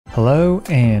Hello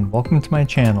and welcome to my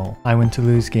channel, I Went to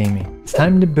Lose Gaming. It's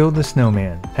time to build the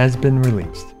snowman, has been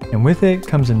released. And with it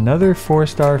comes another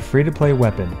 4-star free-to-play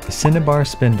weapon, the Cinnabar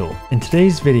Spindle. In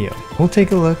today's video, we'll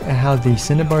take a look at how the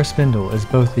Cinnabar Spindle is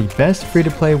both the best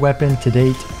free-to-play weapon to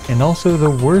date and also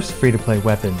the worst free-to-play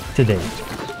weapon to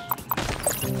date.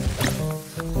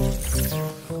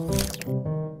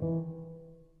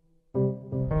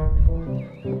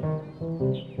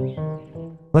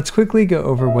 Let's quickly go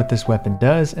over what this weapon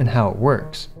does and how it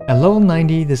works. At level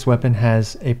 90, this weapon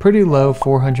has a pretty low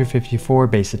 454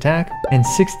 base attack and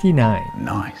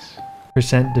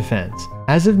 69% defense.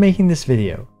 As of making this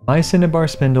video, my Cinnabar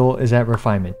Spindle is at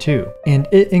Refinement 2, and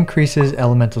it increases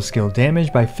elemental skill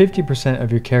damage by 50% of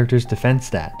your character's defense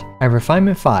stat. At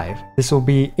Refinement 5, this will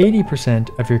be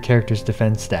 80% of your character's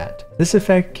defense stat. This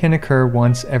effect can occur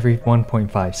once every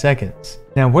 1.5 seconds.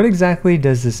 Now, what exactly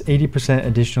does this 80%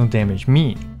 additional damage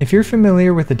mean? If you're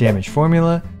familiar with the damage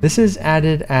formula, this is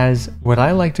added as what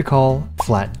I like to call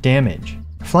flat damage.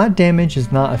 Flat damage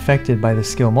is not affected by the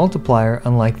skill multiplier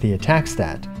unlike the attack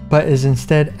stat, but is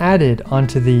instead added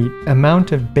onto the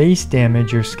amount of base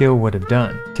damage your skill would have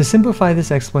done. To simplify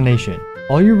this explanation,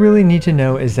 all you really need to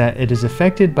know is that it is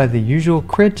affected by the usual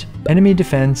crit, enemy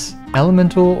defense,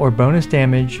 elemental or bonus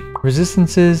damage,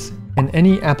 resistances, and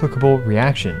any applicable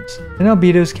reactions. In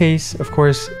Albedo's case, of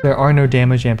course, there are no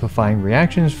damage amplifying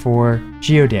reactions for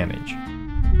geo damage.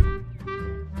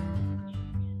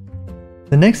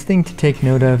 The next thing to take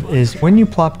note of is when you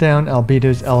plop down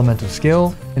Albedo's elemental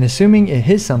skill, and assuming it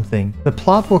hits something, the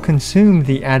plop will consume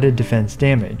the added defense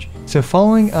damage. So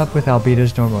following up with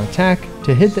Albedo's normal attack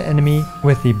to hit the enemy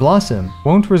with the Blossom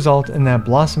won't result in that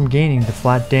Blossom gaining the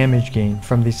flat damage gain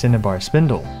from the Cinnabar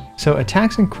Spindle. So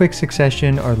attacks in quick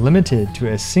succession are limited to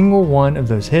a single one of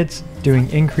those hits doing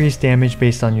increased damage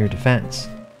based on your defense.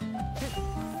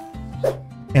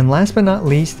 And last but not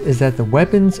least is that the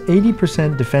weapon's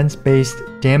 80% defense-based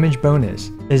damage bonus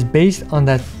is based on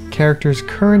that character's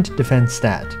current defense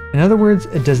stat. In other words,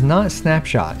 it does not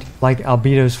snapshot like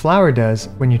Albedo's flower does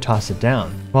when you toss it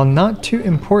down. While not too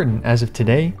important as of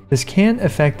today, this can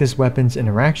affect this weapon's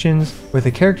interactions with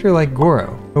a character like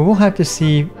Goro, but we'll have to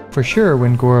see for sure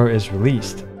when Goro is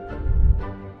released.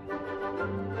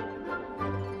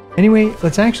 Anyway,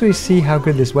 let's actually see how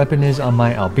good this weapon is on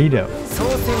my Albedo.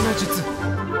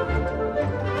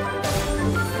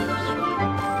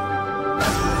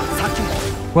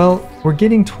 Well, we're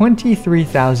getting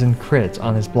 23,000 crits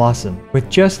on his Blossom with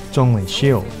just Zhongli's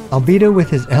shield. Albedo with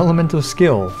his elemental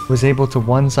skill was able to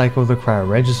one-cycle the Cryo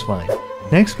Regisvine.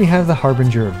 Next we have the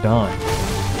Harbinger of Dawn.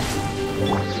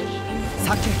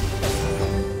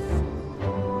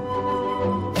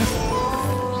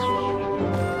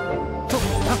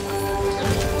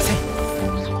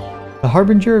 The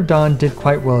Harbinger of Dawn did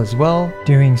quite well as well,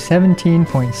 doing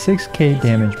 17.6k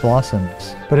damage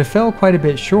Blossoms, but it fell quite a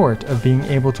bit short of being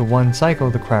able to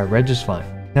one-cycle the Cryo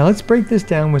Regisvine. Now let's break this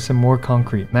down with some more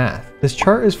concrete math. This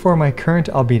chart is for my current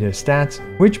Albedo stats,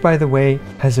 which by the way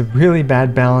has a really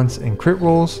bad balance in crit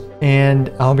rolls,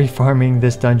 and I'll be farming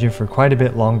this dungeon for quite a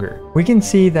bit longer. We can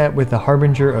see that with the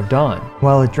Harbinger of Dawn,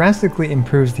 while it drastically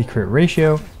improves the crit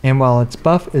ratio, and while its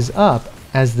buff is up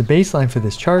as the baseline for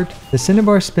this chart, the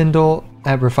Cinnabar Spindle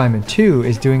at Refinement 2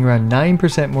 is doing around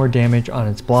 9% more damage on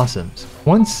its Blossoms.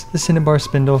 Once the Cinnabar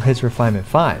Spindle hits Refinement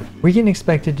 5, we can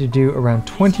expect it to do around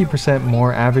 20%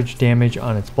 more average damage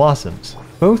on its Blossoms.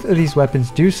 Both of these weapons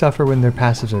do suffer when their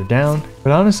passives are down,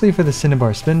 but honestly for the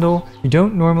Cinnabar Spindle, you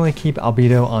don't normally keep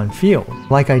Albedo on field,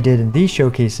 like I did in these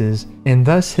showcases, and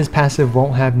thus his passive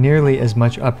won't have nearly as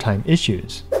much uptime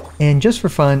issues. And just for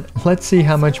fun, let's see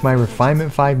how much my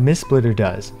Refinement 5 Mistsplitter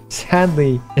does.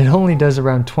 Sadly, it only does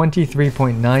around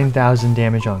 23.9 thousand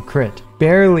damage on crit,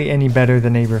 barely any better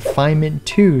than a Refinement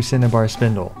 2 Cinnabar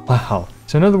Spindle. Wow.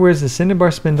 So in other words, the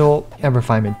Cinnabar Spindle at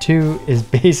Refinement 2 is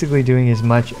basically doing as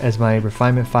much as my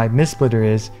Refinement 5 Mistsplitter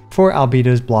is for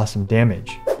Albedo's Blossom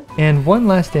damage. And one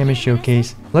last damage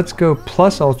showcase, let's go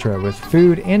plus ultra with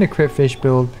food and a crit fish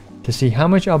build to see how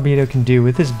much Albedo can do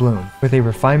with his bloom with a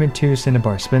Refinement 2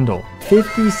 Cinnabar Spindle.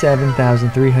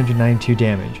 57,392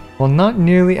 damage. While not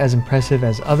nearly as impressive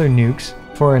as other nukes,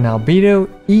 for an Albedo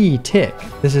E tick,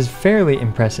 this is fairly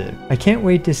impressive. I can't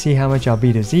wait to see how much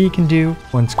Albedo's E can do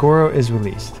once Goro is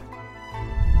released.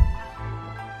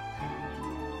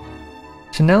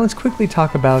 So now let's quickly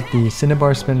talk about the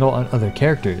Cinnabar Spindle on other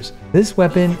characters. This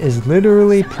weapon is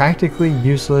literally practically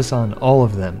useless on all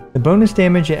of them. The bonus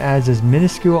damage it adds is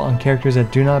minuscule on characters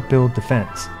that do not build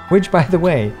defense, which by the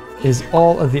way, is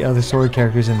all of the other sword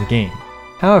characters in the game.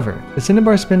 However, the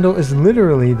Cinnabar Spindle is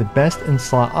literally the best in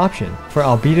slot option for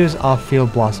Albedo's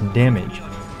off-field Blossom damage.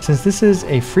 Since this is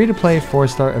a free-to-play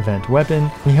 4-star event weapon,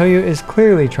 miHoYo is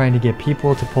clearly trying to get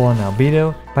people to pull on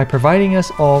Albedo by providing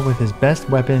us all with his best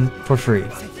weapon for free.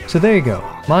 So there you go,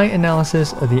 my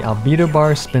analysis of the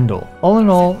Cinnabar Spindle. All in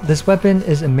all, this weapon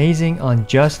is amazing on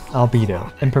just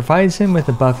Albedo, and provides him with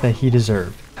the buff that he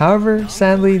deserved. However,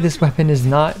 sadly, this weapon is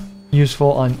not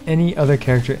useful on any other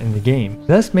character in the game,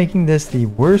 thus making this the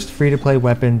worst free-to-play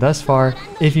weapon thus far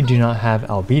if you do not have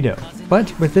Albedo.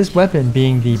 But with this weapon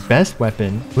being the best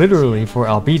weapon, literally for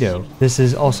Albedo, this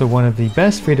is also one of the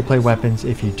best free-to-play weapons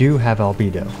if you do have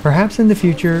Albedo. Perhaps in the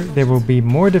future, there will be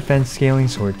more defense scaling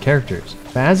sword characters.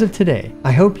 But as of today,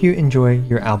 I hope you enjoy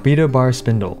your Cinnabar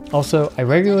Spindle. Also, I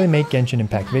regularly make Genshin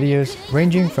Impact videos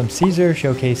ranging from C0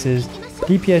 showcases,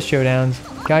 DPS showdowns,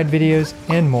 guide videos,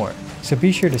 and more. So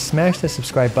be sure to smash the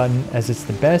subscribe button as it's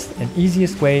the best and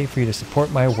easiest way for you to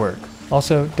support my work.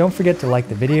 Also, don't forget to like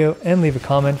the video and leave a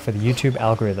comment for the YouTube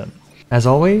algorithm. As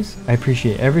always, I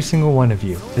appreciate every single one of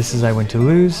you. This is I Win to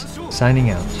Lose, signing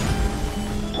out.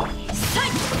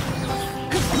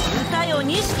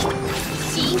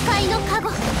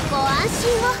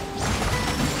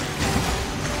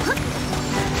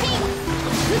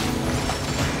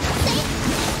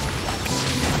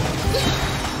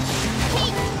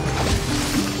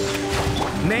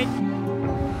 Mate.